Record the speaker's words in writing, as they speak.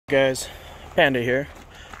Guys, Panda here.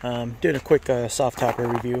 Doing a quick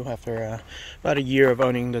Softtopper review after about a year of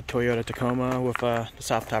owning the Toyota Tacoma with the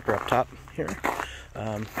Softtopper up top here.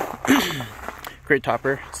 Great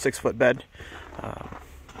topper, 6-foot bed.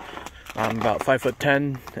 I'm about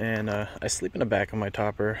 5'10", and I sleep in the back of my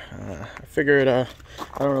topper. I figured I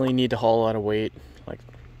don't really need to haul a lot of weight,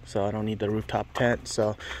 so I don't need the rooftop tent.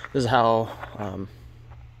 So this is how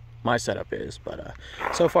my setup is, but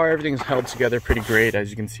so far everything's held together pretty great,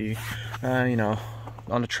 as you can see. You know,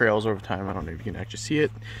 on the trails over time, I don't know if you can actually see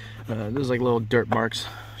it. There's like little dirt marks.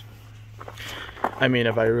 I mean,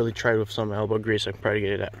 if I really tried with some elbow grease, I could probably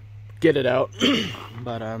get it out.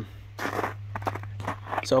 But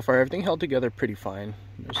so far everything held together pretty fine.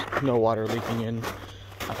 There's no water leaking in.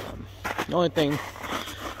 The only thing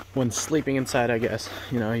when sleeping inside, I guess,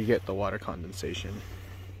 you know, you get the water condensation.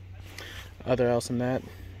 Other else than that,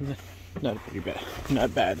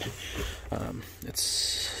 not bad.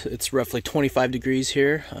 It's roughly 25 degrees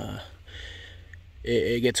here.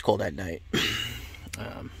 It gets cold at night.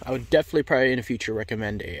 I would definitely probably in the future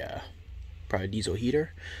recommend a probably diesel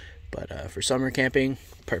heater, but for summer camping,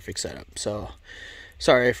 perfect setup. So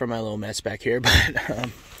sorry for my little mess back here, but I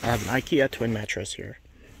have an IKEA twin mattress here,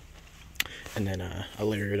 and then I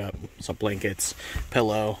layer it up, some blankets,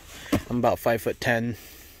 pillow. I'm about 5'10".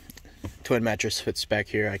 Twin mattress fits back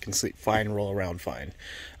here. I can sleep fine, roll around fine.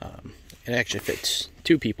 It actually fits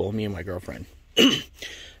 2 people, me and my girlfriend.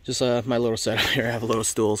 Just my little setup here. I have a little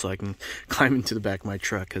stool so I can climb into the back of my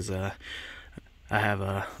truck, because I have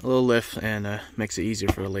a little lift, and makes it easier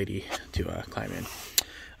for a lady to climb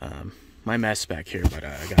in. My mess back here, but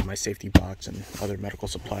I got my safety box and other medical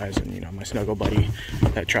supplies, and you know, my snuggle buddy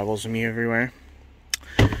that travels with me everywhere.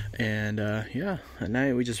 And yeah, at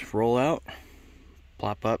night we just roll out,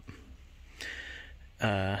 plop up,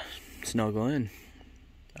 snuggle in.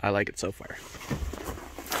 I like it so far.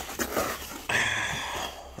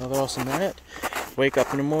 Other else than that, wake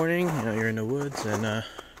up in the morning, you know, you're in the woods and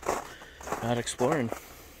out exploring.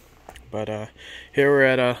 But here we're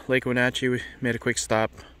at Lake Wenatchee. We made a quick stop,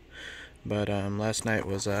 but last night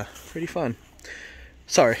was pretty fun.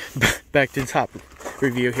 Sorry, back to the top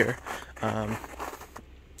review here.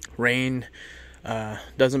 Rain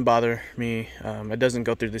doesn't bother me. It doesn't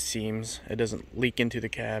go through the seams. It doesn't leak into the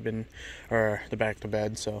cabin or the back of the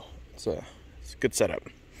bed, so it's a good setup.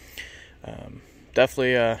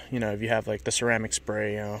 Definitely, you know, if you have like the ceramic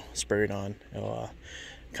spray, you know, spray it on, it'll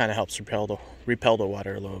kind of helps repel the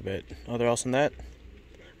water a little bit. Other else than that,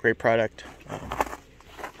 great product.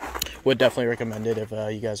 Would definitely recommend it if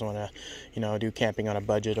you guys want to, you know, do camping on a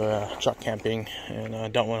budget, or truck camping,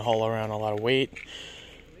 and don't want to haul around a lot of weight.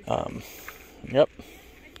 Yep.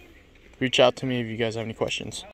 Reach out to me if you guys have any questions.